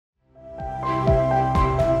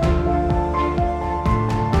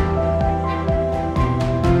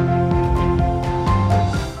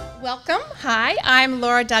Hi, I'm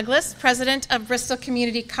Laura Douglas, President of Bristol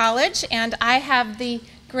Community College, and I have the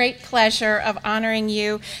great pleasure of honoring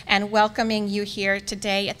you and welcoming you here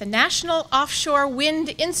today at the National Offshore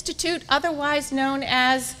Wind Institute, otherwise known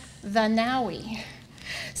as the NOWI.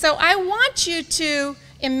 So I want you to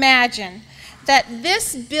imagine that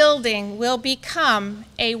this building will become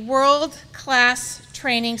a world-class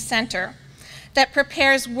training center that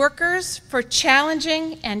prepares workers for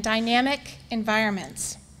challenging and dynamic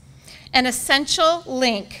environments. An essential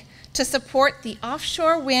link to support the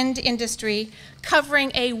offshore wind industry,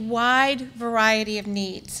 covering a wide variety of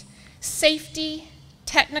needs, safety,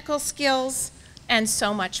 technical skills, and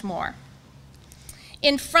so much more.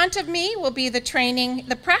 In front of me will be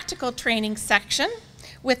the practical training section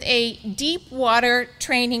with a deep water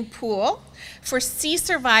training pool for sea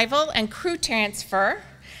survival and crew transfer,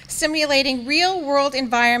 simulating real-world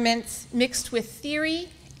environments mixed with theory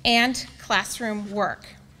and classroom work.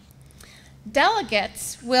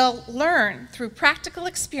 Delegates will learn through practical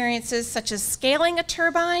experiences such as scaling a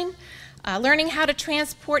turbine, learning how to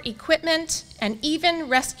transport equipment, and even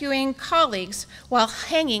rescuing colleagues while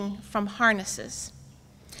hanging from harnesses.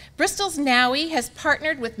 Bristol's NOWI has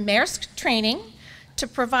partnered with Maersk Training to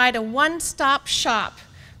provide a one-stop shop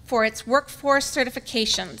for its workforce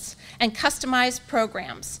certifications and customized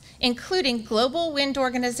programs, including Global Wind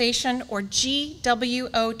Organization or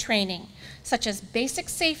GWO training, such as basic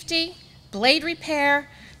safety, blade repair,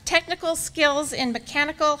 technical skills in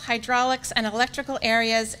mechanical, hydraulics, and electrical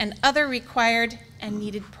areas, and other required and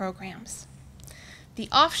needed programs. The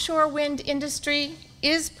offshore wind industry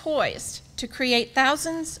is poised to create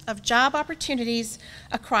thousands of job opportunities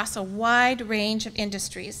across a wide range of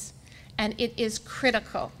industries, and it is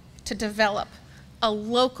critical to develop a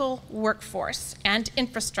local workforce and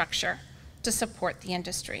infrastructure to support the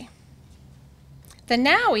industry. The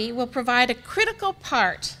NOWI will provide a critical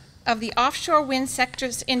part of the offshore wind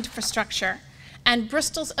sector's infrastructure and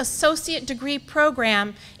Bristol's associate degree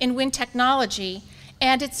program in wind technology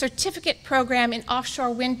and its certificate program in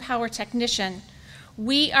offshore wind power technician.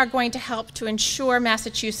 We are going to help to ensure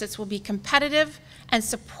Massachusetts will be competitive and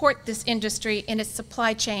support this industry in its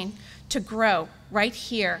supply chain to grow right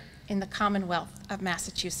here in the Commonwealth of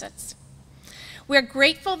Massachusetts. We're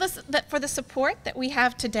grateful for the support that we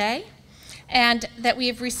have today and that we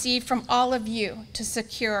have received from all of you to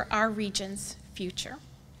secure our region's future.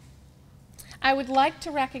 I would like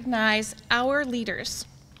to recognize our leaders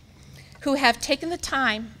who have taken the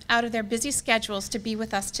time out of their busy schedules to be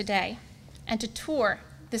with us today and to tour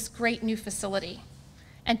this great new facility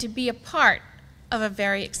and to be a part of a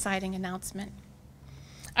very exciting announcement.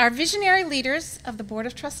 Our visionary leaders of the Board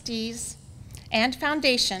of Trustees and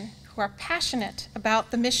Foundation who are passionate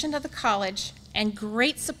about the mission of the college and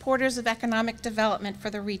great supporters of economic development for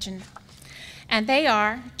the region. And they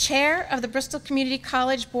are Chair of the Bristol Community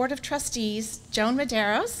College Board of Trustees, Joan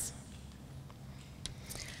Medeiros,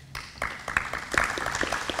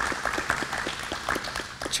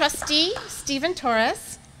 Trustee Stephen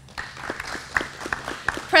Torres,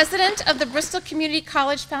 President of the Bristol Community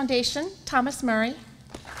College Foundation, Thomas Murray,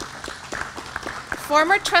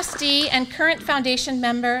 former trustee and current foundation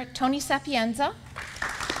member, Tony Sapienza,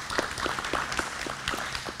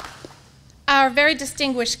 our very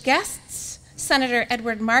distinguished guests, Senator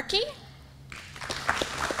Edward Markey,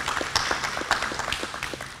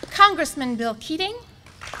 Congressman Bill Keating,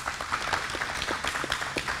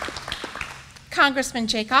 Congressman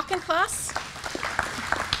Jake Auchincloss,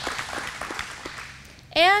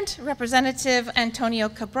 and Representative Antonio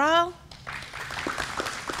Cabral,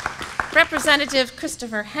 Representative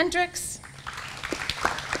Christopher Hendricks,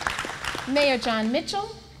 Mayor John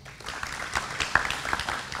Mitchell,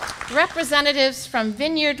 representatives from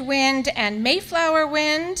Vineyard Wind and Mayflower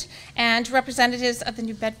Wind, and representatives of the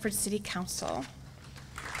New Bedford City Council.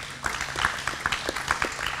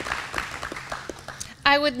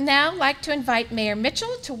 I would now like to invite Mayor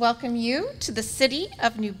Mitchell to welcome you to the city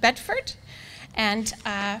of New Bedford, and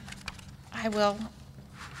I will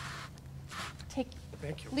take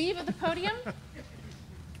leave of the podium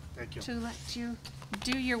Thank you. to let you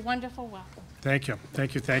do your wonderful welcome. Thank you.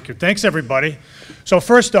 Thank you. Thank you. Thanks, everybody. So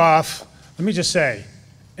first off, let me just say,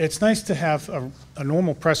 it's nice to have a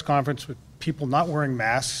normal press conference with people not wearing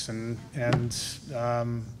masks, and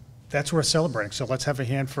that's what we're celebrating. So let's have a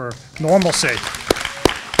hand for normalcy.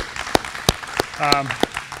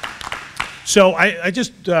 So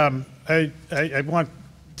I want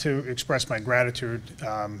to express my gratitude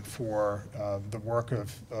for the work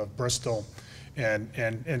of Bristol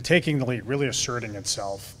and taking the lead, really asserting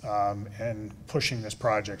itself and pushing this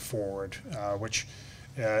project forward, which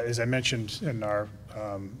as I mentioned in our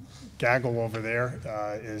gaggle over there,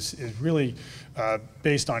 is really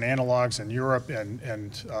based on analogs in Europe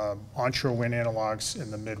and onshore wind analogs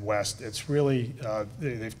in the Midwest. It's really,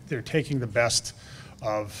 they're taking the best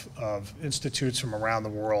of institutes from around the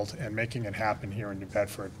world and making it happen here in New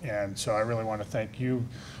Bedford. And so I really want to thank you,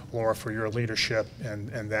 Laura, for your leadership and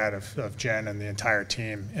that of Jen and the entire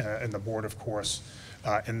team and the board, of course,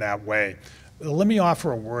 in that way. Let me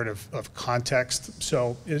offer a word of context.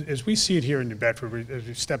 So as we see it here in New Bedford, as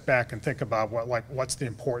we step back and think about what's the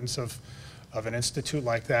importance of an institute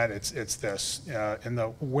like that, it's this. In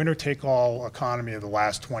the winner-take-all economy of the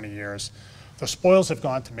last 20 years, the spoils have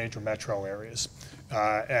gone to major metro areas.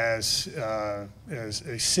 As a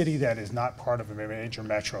city that is not part of a major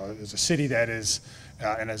metro, as a city that is,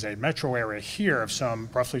 and as a metro area here of some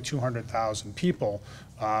roughly 200,000 people,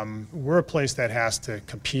 we're a place that has to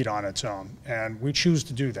compete on its own, and we choose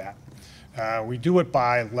to do that. We do it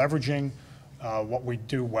by leveraging what we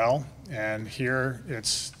do well, and here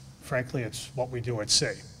frankly, it's what we do at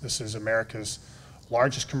sea. This is America's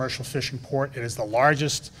largest commercial fishing port. It is the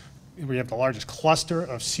largest, we have the largest cluster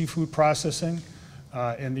of seafood processing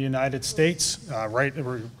in the United States, right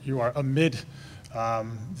where you are amid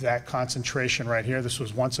that concentration right here. This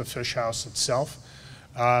was once a fish house itself.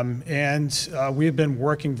 We have been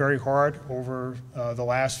working very hard over the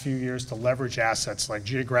last few years to leverage assets like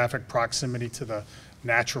geographic proximity to the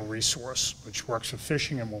natural resource, which works for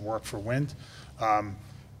fishing and will work for wind.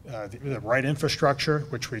 The right infrastructure,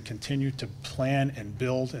 which we continue to plan and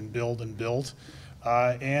build and build and build.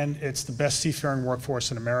 And it's the best seafaring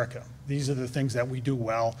workforce in America. These are the things that we do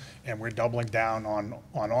well, and we're doubling down on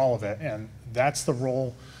all of it. And that's the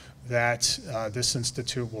role that this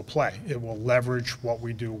institute will play. It will leverage what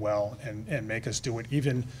we do well and make us do it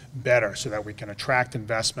even better so that we can attract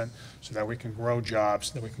investment, so that we can grow jobs,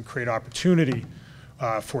 so that we can create opportunity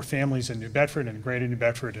for families in New Bedford and greater New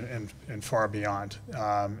Bedford and far beyond.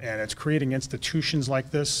 And it's creating institutions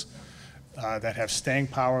like this that have staying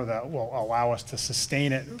power that will allow us to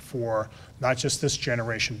sustain it for not just this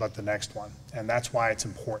generation, but the next one. And that's why it's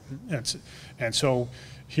important. And so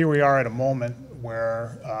here we are at a moment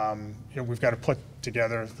where we've got to put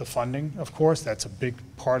together the funding, of course. That's a big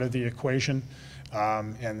part of the equation.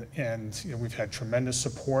 We've had tremendous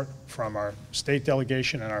support from our state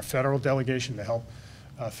delegation and our federal delegation to help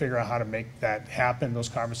figure out how to make that happen. Those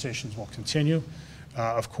conversations will continue.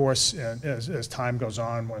 Of course, as time goes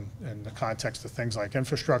on, in the context of things like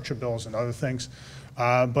infrastructure bills and other things,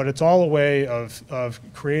 but it's all a way of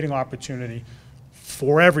creating opportunity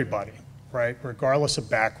for everybody, right, regardless of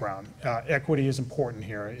background. Equity is important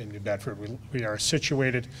here in New Bedford. We are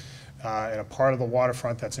situated in a part of the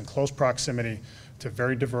waterfront that's in close proximity to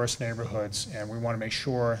very diverse neighborhoods, and we want to make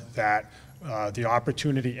sure that the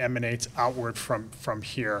opportunity emanates outward from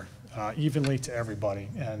here. Evenly to everybody,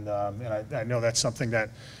 and I know that's something that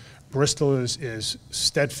Bristol is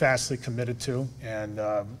steadfastly committed to, and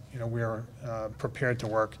we are prepared to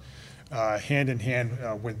work hand in hand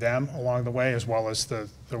with them along the way, as well as the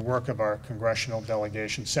work of our congressional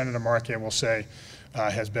delegation. Senator Markey, I will say,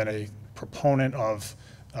 has been a proponent of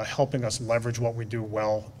helping us leverage what we do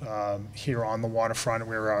well here on the waterfront.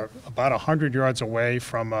 We're about 100 yards away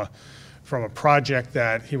from a project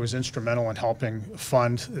that he was instrumental in helping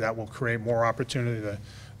fund that will create more opportunity, the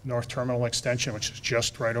North Terminal Extension, which is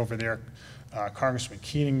just right over there. Congressman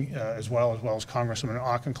Keating, as well as Congressman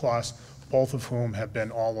Auchincloss, both of whom have been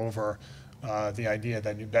all over the idea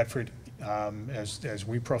that New Bedford, as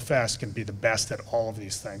we profess, can be the best at all of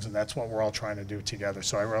these things, and that's what we're all trying to do together.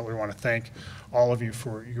 So I really want to thank all of you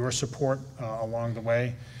for your support along the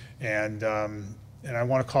way, and I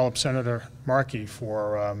want to call up Senator Markey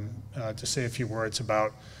to say a few words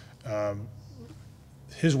about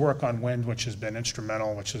his work on wind, which has been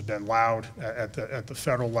instrumental, which has been loud at the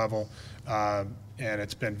federal level, and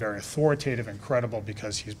it's been very authoritative and credible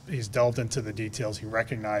because he's delved into the details. He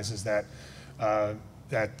recognizes that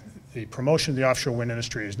the promotion of the offshore wind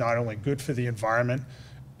industry is not only good for the environment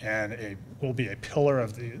and will be a pillar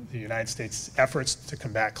of the United States' efforts to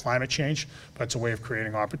combat climate change, but it's a way of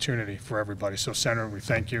creating opportunity for everybody. So, Senator, we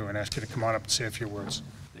thank you and ask you to come on up and say a few words.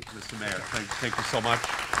 Thank you, Mr. Mayor. Thank you so much.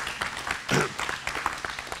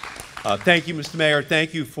 Thank you, Mr. Mayor.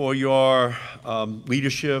 Thank you for your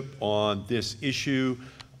leadership on this issue.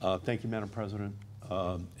 Thank you, Madam President,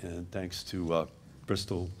 and thanks to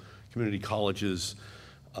Bristol Community College's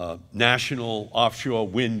National Offshore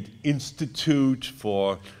Wind Institute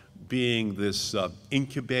for being this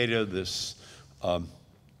incubator, this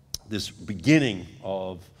beginning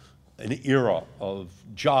of an era of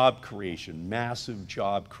job creation, massive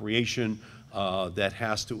job creation that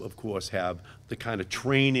has to, of course, have the kind of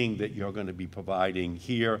training that you're going to be providing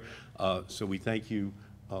here. So we thank you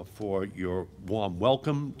for your warm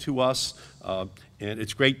welcome to us. And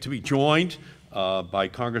it's great to be joined by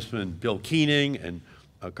Congressman Bill Keating and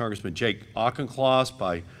Congressman Jake Auchincloss,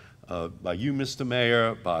 by you, Mr.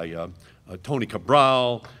 Mayor, by Tony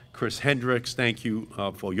Cabral, Chris Hendricks. Thank you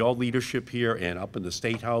for your leadership here and up in the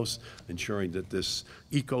State House, ensuring that this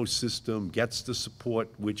ecosystem gets the support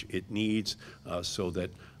which it needs so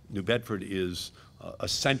that New Bedford is a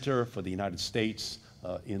center for the United States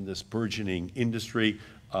in this burgeoning industry.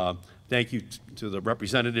 Thank you to the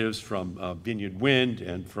representatives from Vineyard Wind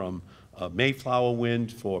and from Mayflower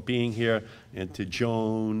Wind for being here, and to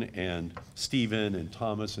Joan and Stephen and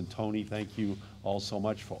Thomas and Tony, thank you all so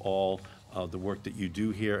much for all the work that you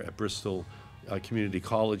do here at Bristol Community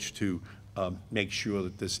College to make sure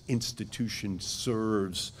that this institution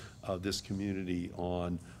serves this community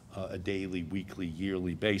on a daily, weekly,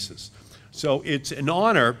 yearly basis. So it's an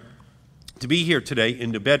honor to be here today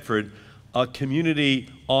in New Bedford, a community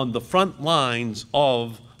on the front lines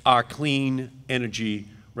of our clean energy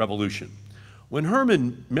revolution. When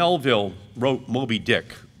Herman Melville wrote Moby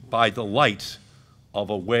Dick, by the light of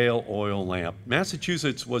a whale oil lamp,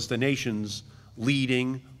 Massachusetts was the nation's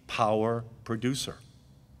leading power producer.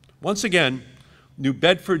 Once again, New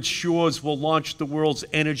Bedford's shores will launch the world's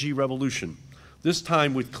energy revolution, this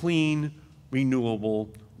time with clean, renewable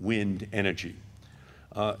wind energy.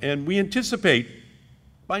 And we anticipate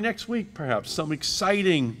by next week, perhaps, some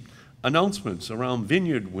exciting announcements around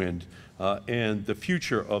Vineyard Wind and the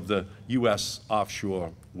future of the U.S.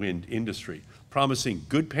 offshore wind industry, promising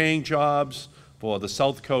good-paying jobs for the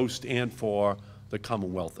South Coast and for the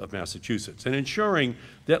Commonwealth of Massachusetts, and ensuring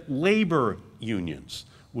that labor unions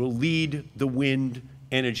will lead the wind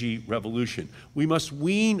energy revolution. We must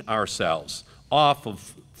wean ourselves off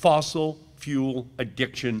of fossil fuel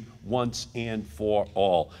addiction once and for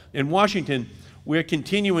all. In Washington, we're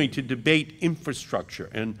continuing to debate infrastructure,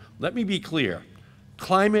 and let me be clear,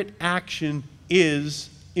 climate action is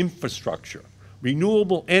infrastructure.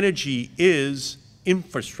 Renewable energy is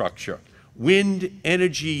infrastructure. Wind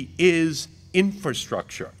energy is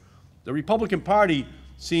infrastructure. The Republican Party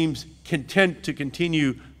seems content to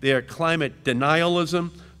continue their climate denialism,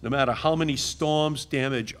 no matter how many storms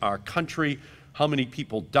damage our country, how many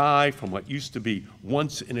people die from what used to be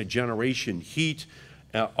once-in-a-generation heat,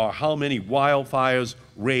 or how many wildfires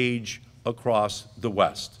rage across the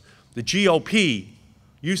West. The GOP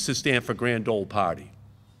used to stand for Grand Ole Party.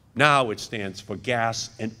 Now it stands for Gas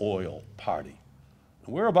and Oil Party.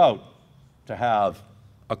 And we're about to have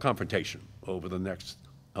a confrontation over the next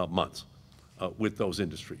months with those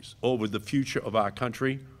industries, over the future of our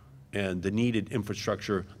country and the needed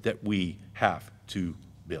infrastructure that we have to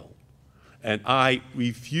build. And I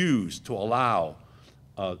refuse to allow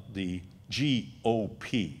the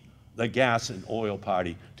GOP, the Gas and Oil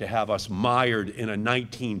Party, to have us mired in a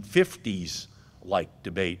 1950s-like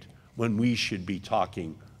debate when we should be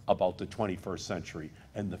talking about the 21st century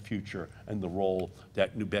and the future and the role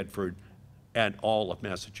that New Bedford and all of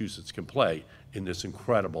Massachusetts can play in this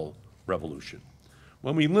incredible revolution.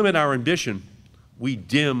 When we limit our ambition, we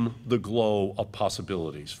dim the glow of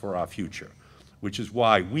possibilities for our future, which is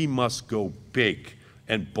why we must go big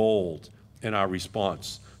and bold in our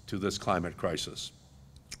response to this climate crisis.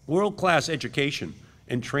 World-class education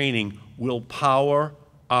and training will power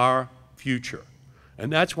our future.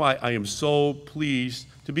 And that's why I am so pleased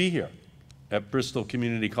to be here at Bristol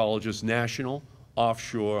Community College's National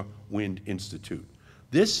Offshore Wind Institute.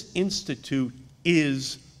 This institute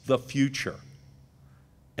is the future,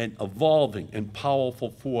 an evolving and powerful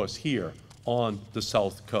force here on the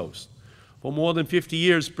South Coast. For more than 50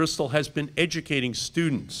 years, Bristol has been educating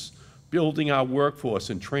students, building our workforce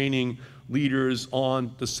and training leaders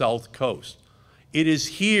on the South Coast. It is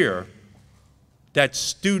here that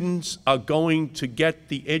students are going to get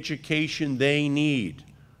the education they need,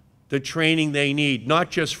 the training they need,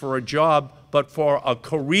 not just for a job, but for a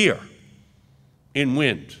career in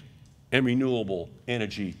wind and renewable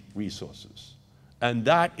energy resources. And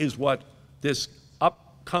that is what this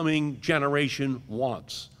upcoming generation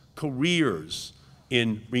wants, careers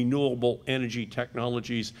in renewable energy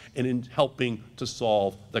technologies and in helping to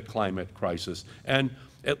solve the climate crisis. And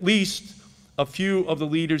at least a few of the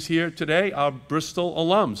leaders here today are Bristol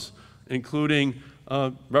alums, including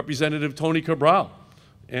Representative Tony Cabral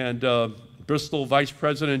and Bristol Vice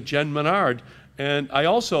President Jen Menard. And I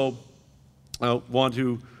also want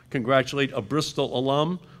to congratulate a Bristol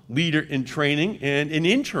alum, leader in training, and an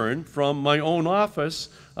intern from my own office,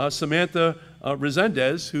 Samantha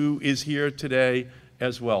Resendez, who is here today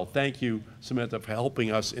as well. Thank you, Samantha, for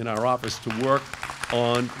helping us in our office to work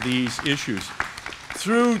on these issues.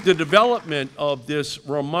 Through the development of this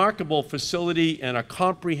remarkable facility and a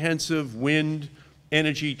comprehensive wind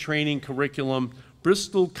energy training curriculum,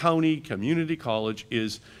 Bristol County Community College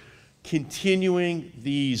is continuing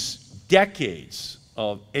these decades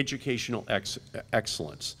of educational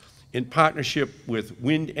excellence. In partnership with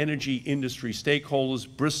wind energy industry stakeholders,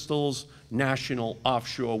 Bristol's National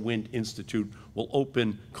Offshore Wind Institute will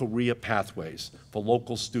open career pathways for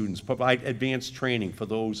local students, provide advanced training for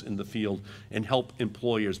those in the field, and help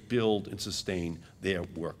employers build and sustain their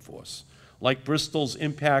workforce. Like Bristol's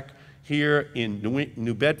impact here in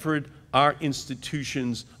New Bedford, our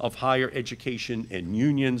institutions of higher education and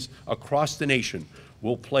unions across the nation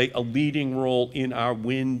will play a leading role in our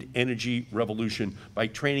wind energy revolution by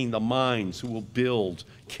training the minds who will build,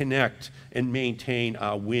 connect, and maintain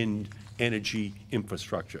our wind energy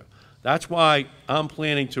infrastructure. That's why I'm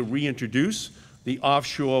planning to reintroduce the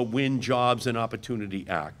Offshore Wind Jobs and Opportunity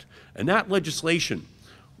Act. And that legislation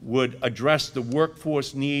would address the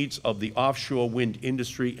workforce needs of the offshore wind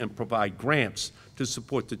industry and provide grants to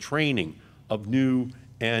support the training of new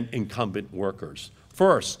and incumbent workers.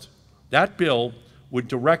 First, that bill would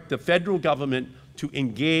direct the federal government to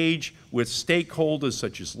engage with stakeholders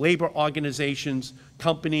such as labor organizations,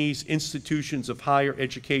 companies, institutions of higher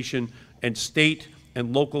education, and state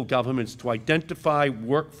and local governments to identify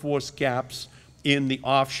workforce gaps in the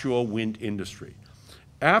offshore wind industry.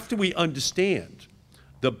 After we understand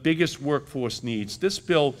the biggest workforce needs, this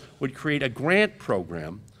bill would create a grant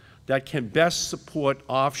program that can best support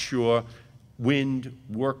offshore wind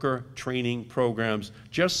worker training programs,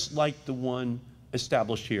 just like the one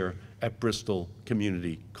established here at Bristol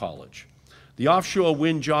Community College. The Offshore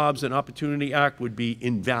Wind Jobs and Opportunity Act would be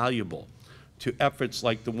invaluable to efforts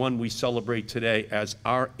like the one we celebrate today as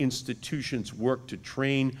our institutions work to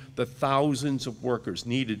train the thousands of workers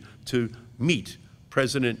needed to meet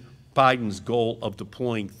President Biden's goal of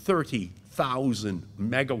deploying 30,000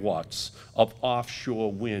 megawatts of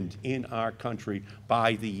offshore wind in our country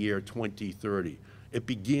by the year 2030. It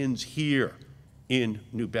begins here in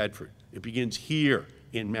New Bedford. It begins here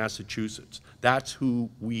in Massachusetts. That's who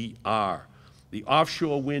we are. The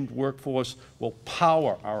offshore wind workforce will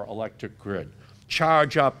power our electric grid,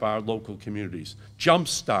 charge up our local communities,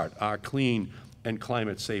 jumpstart our clean and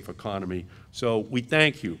climate-safe economy. So we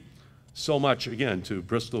thank you so much again to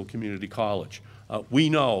Bristol Community College. We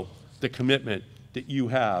know the commitment that you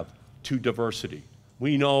have to diversity.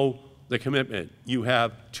 We know the commitment you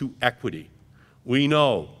have to equity. We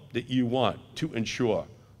know that you want to ensure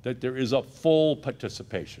that there is a full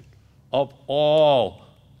participation of all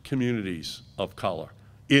communities of color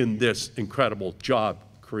in this incredible job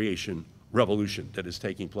creation revolution that is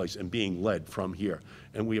taking place and being led from here.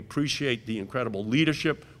 And we appreciate the incredible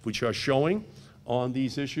leadership which you're showing on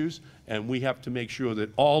these issues, and we have to make sure that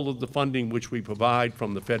all of the funding which we provide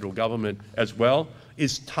from the federal government as well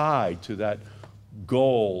is tied to that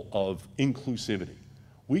goal of inclusivity.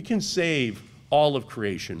 We can save all of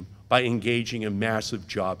creation by engaging in massive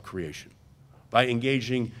job creation, by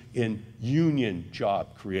engaging in union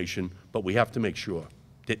job creation, but we have to make sure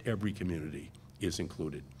that every community is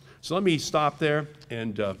included. So let me stop there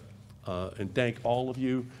and thank all of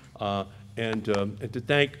you, and to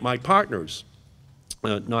thank my partners,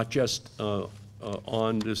 not just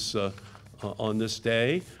on this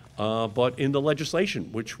day, but in the legislation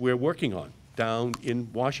which we're working on down in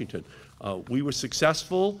Washington. We were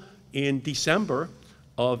successful in December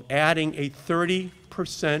of adding a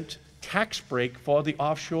 30% tax break for the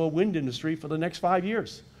offshore wind industry for the next 5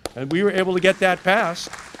 years. And we were able to get that passed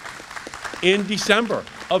in December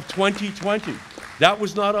of 2020. That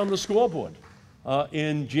was not on the scoreboard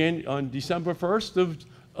on December 1st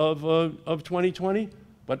of 2020.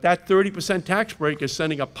 But that 30% tax break is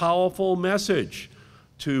sending a powerful message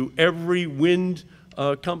to every wind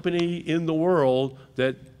company in the world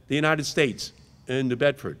that the United States and New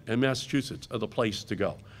Bedford and Massachusetts are the place to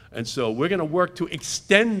go. And so we're going to work to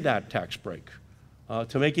extend that tax break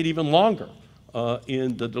to make it even longer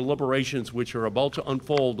in the deliberations which are about to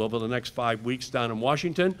unfold over the next 5 weeks down in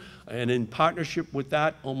Washington. And in partnership with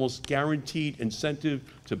that almost guaranteed incentive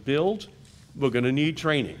to build, we're going to need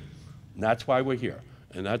training. And that's why we're here.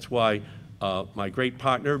 And that's why my great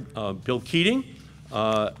partner, Bill Keating,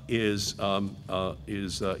 is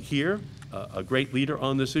here, a great leader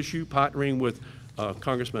on this issue, partnering with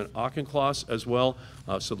Congressman Auchincloss as well,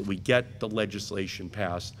 so that we get the legislation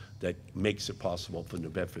passed that makes it possible for New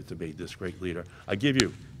Bedford to be this great leader. I give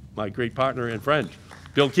you my great partner and friend,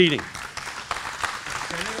 Bill Keating.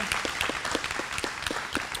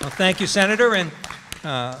 Well, thank you, Senator, and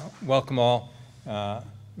welcome all.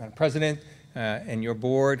 Madam President and your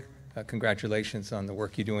board, congratulations on the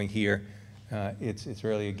work you're doing here. It's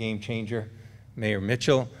really a game changer. Mayor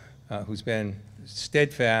Mitchell, who's been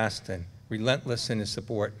steadfast and relentless in his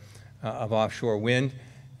support of offshore wind.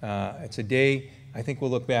 It's a day I think we'll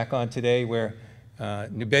look back on today where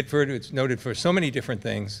New Bedford, it's noted for so many different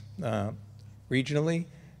things, regionally,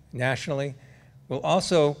 nationally, will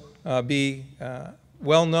also be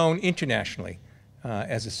well known internationally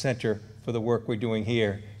as a center for the work we're doing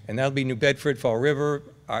here. And that'll be New Bedford, Fall River,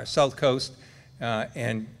 our South Coast,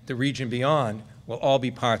 and the region beyond will all be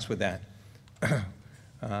parts with that.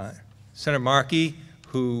 Senator Markey,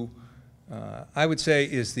 who I would say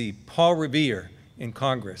is the Paul Revere in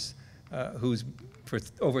Congress, who's for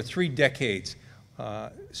over 3 decades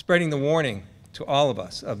spreading the warning to all of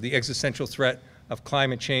us of the existential threat of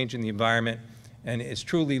climate change in the environment, and is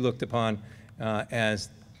truly looked upon as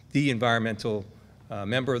the environmental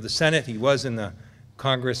member of the Senate. He was in the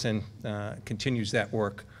Congress and continues that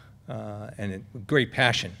work, and with great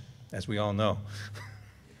passion, as we all know.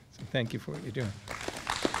 So thank you for what you're doing.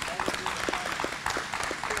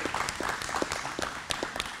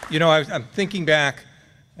 You know, I'm thinking back,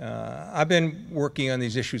 I've been working on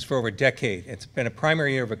these issues for over a decade. It's been a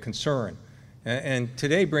primary area of a concern, and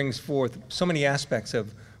today brings forth so many aspects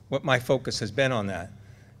of what my focus has been on that.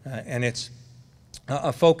 And it's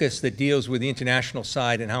a focus that deals with the international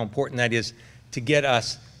side and how important that is to get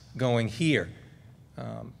us going here.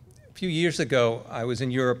 A few years ago, I was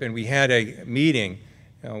in Europe and we had a meeting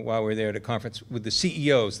while we were there at a conference with the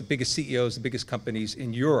CEOs, the biggest companies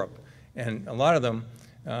in Europe. And a lot of them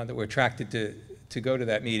that were attracted to go to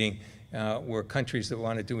that meeting were countries that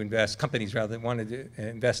wanted to invest, companies rather, that wanted to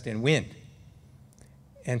invest in wind.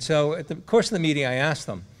 And so at the course of the meeting, I asked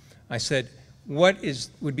them, I said, what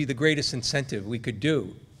would be the greatest incentive we could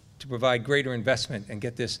do to provide greater investment and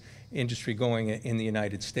get this industry going in the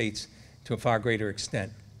United States to a far greater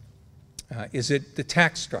extent? Is it the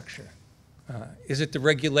tax structure? Is it the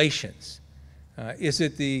regulations? Is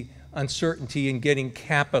it the uncertainty in getting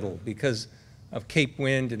capital because of Cape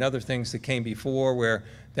Wind and other things that came before where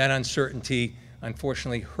that uncertainty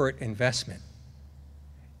unfortunately hurt investment?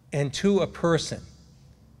 And to a person,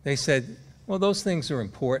 they said, well, those things are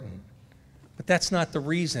important, but that's not the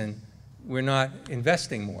reason we're not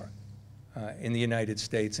investing more in the United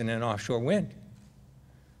States and in offshore wind.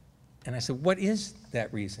 And I said, what is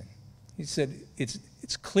that reason? He said,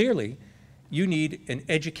 it's clearly you need an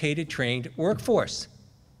educated, trained workforce.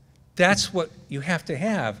 That's what you have to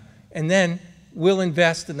have, and then we'll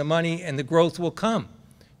invest in the money and the growth will come.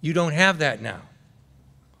 You don't have that now.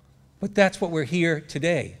 But that's what we're here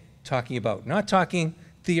today talking about. Not talking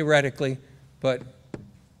theoretically, but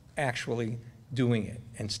actually doing it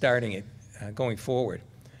and starting it going forward.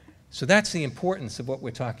 So that's the importance of what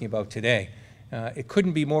we're talking about today. It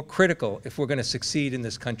couldn't be more critical if we're going to succeed in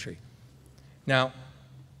this country. Now,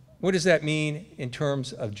 what does that mean in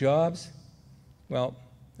terms of jobs? Well,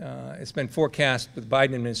 it's been forecast with the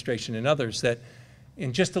Biden administration and others that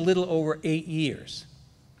in just a little over 8 years,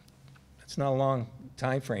 it's not a long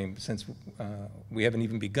time frame since we haven't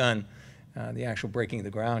even begun the actual breaking of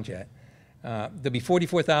the ground yet, there'll be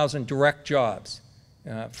 44,000 direct jobs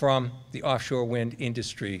from the offshore wind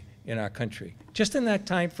industry in our country, just in that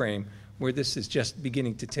time frame where this is just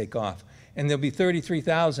beginning to take off. And there'll be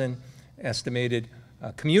 33,000 estimated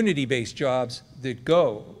community-based jobs that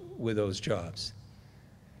go with those jobs.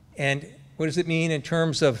 And what does it mean in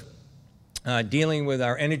terms of dealing with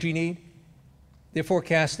our energy need? They're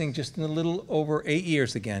forecasting just in a little over 8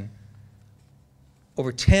 years again,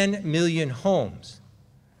 over 10 million homes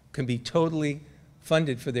can be totally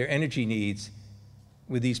funded for their energy needs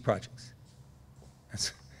with these projects.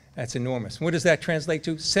 That's enormous. What does that translate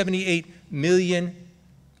to? 78 million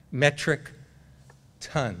metric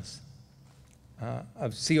tons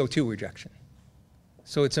of CO2 reduction.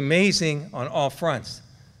 So it's amazing on all fronts.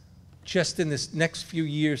 Just in this next few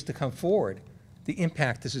years to come forward, the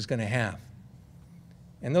impact this is going to have.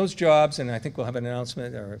 And those jobs, and I think we'll have an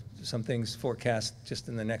announcement or some things forecast just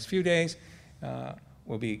in the next few days,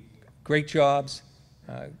 will be great jobs,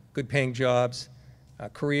 good paying jobs,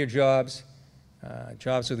 career jobs,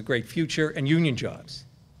 jobs with a great future, and union jobs.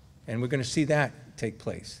 And we're going to see that take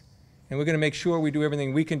place. And we're going to make sure we do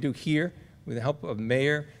everything we can do here with the help of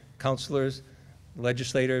mayor, councilors,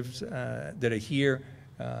 legislators that are here,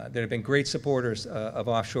 that have been great supporters of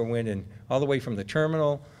offshore wind, and all the way from the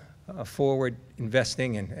terminal forward,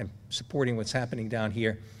 investing and supporting what's happening down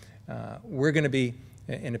here. We're going to be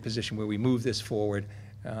in a position where we move this forward,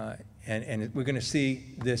 and we're going to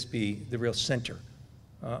see this be the real center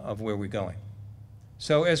of where we're going.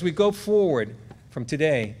 So as we go forward from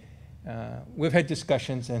today, we've had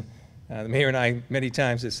discussions, and the mayor and I many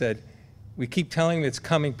times have said, we keep telling them it's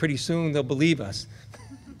coming pretty soon, they'll believe us.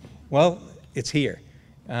 Well, it's here.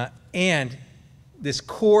 And this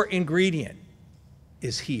core ingredient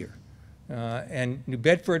is here. And New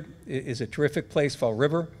Bedford is a terrific place, Fall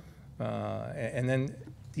River, and then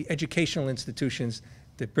the educational institutions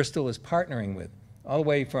that Bristol is partnering with, all the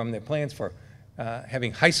way from their plans for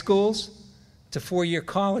having high schools to four-year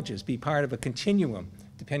colleges be part of a continuum,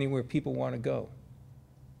 depending where people want to go.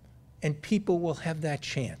 And people will have that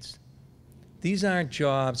chance. These aren't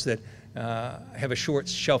jobs that have a short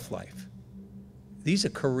shelf life. These are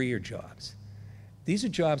career jobs. These are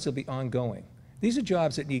jobs that will be ongoing. These are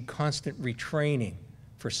jobs that need constant retraining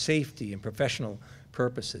for safety and professional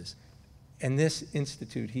purposes. And this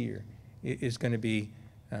institute here is going to be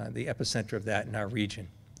the epicenter of that in our region.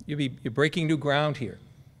 You're breaking new ground here.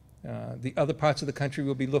 The other parts of the country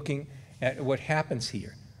will be looking at what happens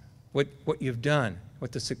here, what you've done,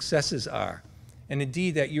 what the successes are. And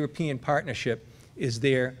indeed, that European partnership is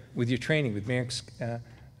there with your training, with Mark's,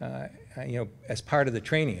 as part of the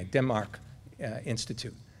training at Denmark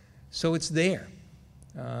Institute. So it's there.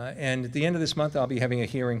 And at the end of this month, I'll be having a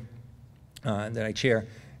hearing that I chair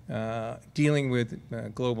dealing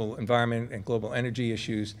with global environment and global energy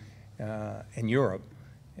issues in Europe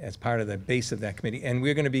as part of the base of that committee. And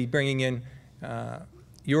we're going to be bringing in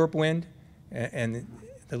Europe Wind and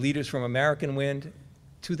the leaders from American Wind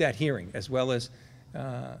to that hearing, as well as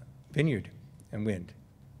Vineyard and Wind.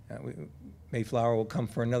 Mayflower will come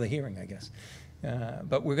for another hearing, I guess.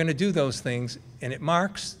 But we're going to do those things, and it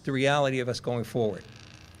marks the reality of us going forward.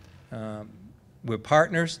 We're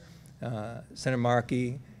partners, Senator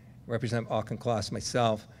Markey, Representative Auchincloss,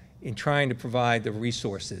 myself, in trying to provide the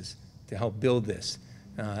resources to help build this.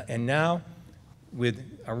 And now, with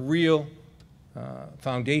a real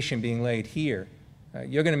foundation being laid here,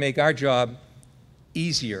 you're going to make our job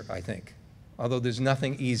easier, I think, although there's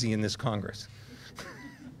nothing easy in this Congress.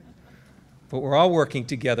 But we're all working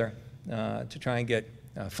together to try and get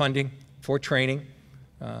funding for training,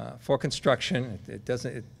 for construction.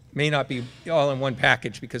 It may not be all in one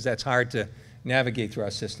package because that's hard to navigate through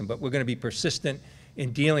our system, but we're going to be persistent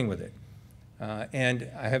in dealing with it. And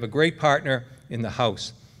I have a great partner in the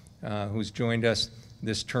House who's joined us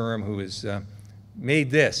this term, who has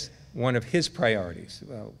made this one of his priorities.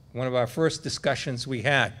 One of our first discussions we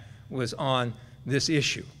had was on this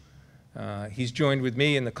issue. He's joined with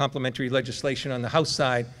me in the complementary legislation on the House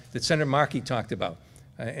side that Senator Markey talked about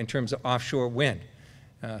in terms of offshore wind,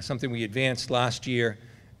 something we advanced last year,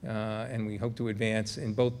 and we hope to advance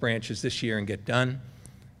in both branches this year and get done.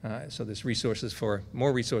 So there's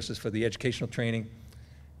more resources for the educational training.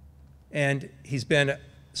 And he's been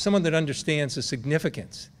someone that understands the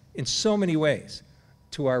significance in so many ways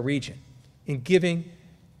to our region in giving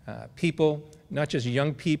people, not just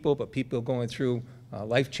young people, but people going through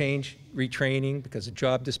life change, retraining because of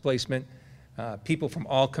job displacement, people from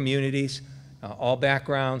all communities, all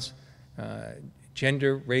backgrounds,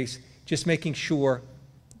 gender, race, just making sure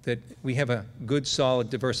that we have a good, solid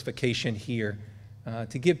diversification here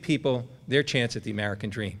to give people their chance at the American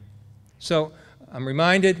dream. So I'm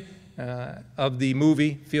reminded of the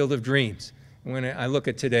movie Field of Dreams when I look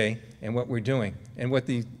at today and what we're doing and what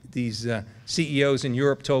these CEOs in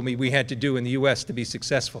Europe told me we had to do in the US to be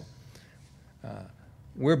successful.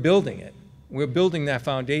 We're building it. We're building that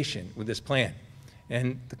foundation with this plan.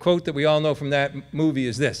 And the quote that we all know from that movie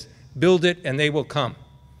is this: build it and they will come.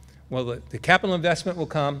 Well, the capital investment will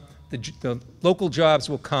come, the local jobs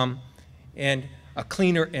will come, and a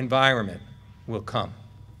cleaner environment will come.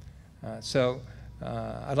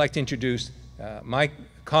 I'd like to introduce my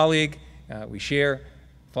colleague. We share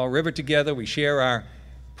Fall River together. We share our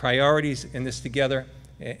priorities in this together.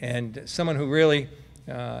 And someone who really,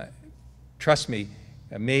 trust me,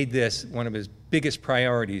 made this one of his biggest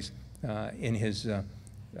priorities in his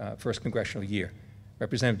first congressional year.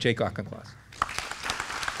 Representative Jake Auchincloss.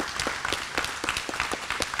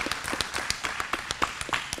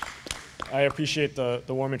 I appreciate the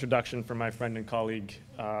warm introduction from my friend and colleague,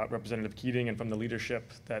 Representative Keating, and from the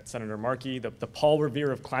leadership that Senator Markey, the Paul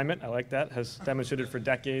Revere of climate, I like that, has demonstrated for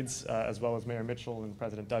decades, as well as Mayor Mitchell and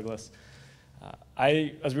President Douglas.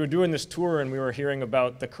 As we were doing this tour and we were hearing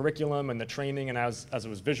about the curriculum and the training, and as I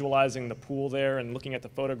was visualizing the pool there and looking at the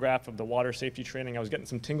photograph of the water safety training, I was getting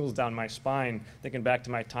some tingles down my spine, thinking back to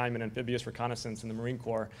my time in amphibious reconnaissance in the Marine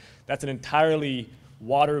Corps. That's an entirely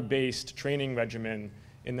water-based training regimen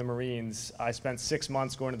in the Marines. I spent 6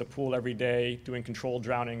 months going to the pool every day, doing controlled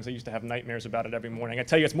drownings. I used to have nightmares about it every morning. I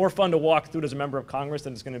tell you, it's more fun to walk through it as a member of Congress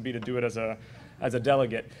than it's going to be to do it as a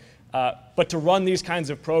delegate. But to run these kinds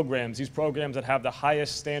of programs, these programs that have the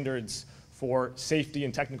highest standards for safety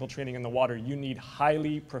and technical training in the water, you need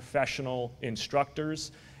highly professional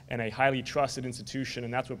instructors and a highly trusted institution,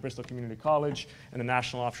 and that's what Bristol Community College and the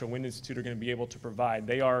National Offshore Wind Institute are going to be able to provide.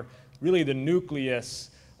 They are really the nucleus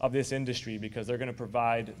of this industry because they're going to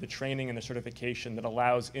provide the training and the certification that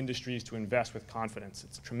allows industries to invest with confidence.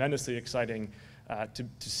 It's tremendously exciting to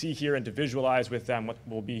see here and to visualize with them what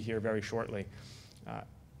will be here very shortly.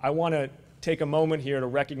 I want to take a moment here to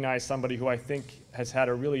recognize somebody who I think has had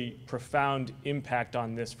a really profound impact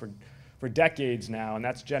on this for decades now, and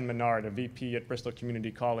that's Jen Menard, a VP at Bristol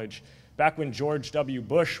Community College. Back when George W.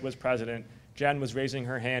 Bush was president, Jen was raising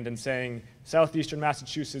her hand and saying, Southeastern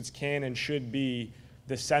Massachusetts can and should be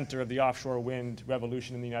the center of the offshore wind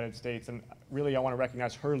revolution in the United States, and really I want to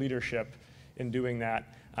recognize her leadership in doing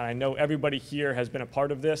that. I know everybody here has been a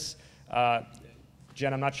part of this.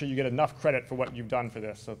 Jen, I'm not sure you get enough credit for what you've done for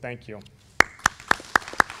this, so thank you.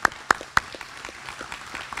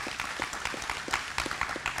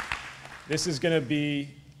 This is going to be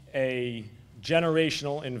a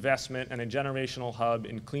generational investment and a generational hub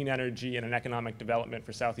in clean energy and an economic development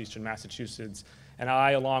for Southeastern Massachusetts. And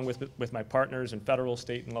I, along with my partners in federal,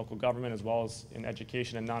 state, and local government, as well as in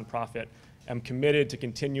education and nonprofit, am committed to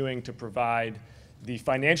continuing to provide the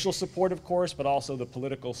financial support, of course, but also the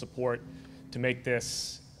political support to make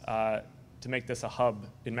this a hub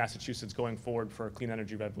in Massachusetts going forward for a clean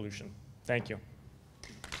energy revolution. Thank you.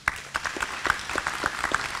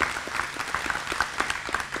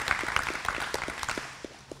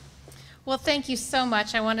 Well, thank you so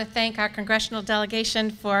much. I want to thank our congressional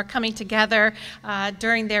delegation for coming together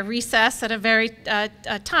during their recess at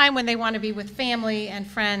a time when they want to be with family and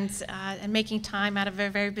friends and making time out of a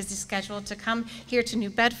very busy schedule to come here to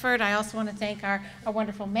New Bedford. I also want to thank our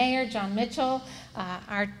wonderful mayor, John Mitchell,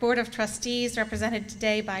 our board of trustees represented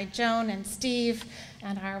today by Joan and Steve,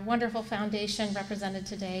 and our wonderful foundation represented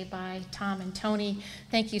today by Tom and Tony.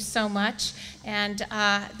 Thank you so much. And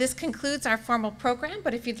this concludes our formal program,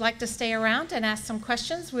 but if you'd like to stay around and ask some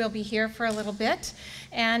questions, we'll be here for a little bit.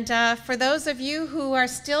 And for those of you who are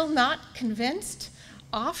still not convinced,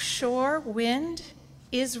 offshore wind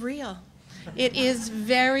is real. It is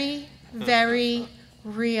very, very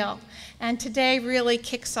real. And today really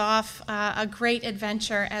kicks off a great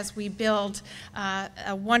adventure as we build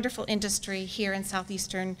a wonderful industry here in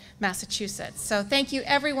southeastern Massachusetts. So thank you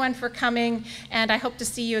everyone for coming, and I hope to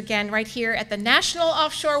see you again right here at the National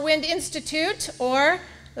Offshore Wind Institute, or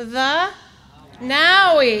the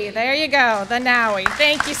NOWI. There you go, the NOWI.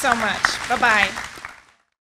 Thank you so much. Bye-bye.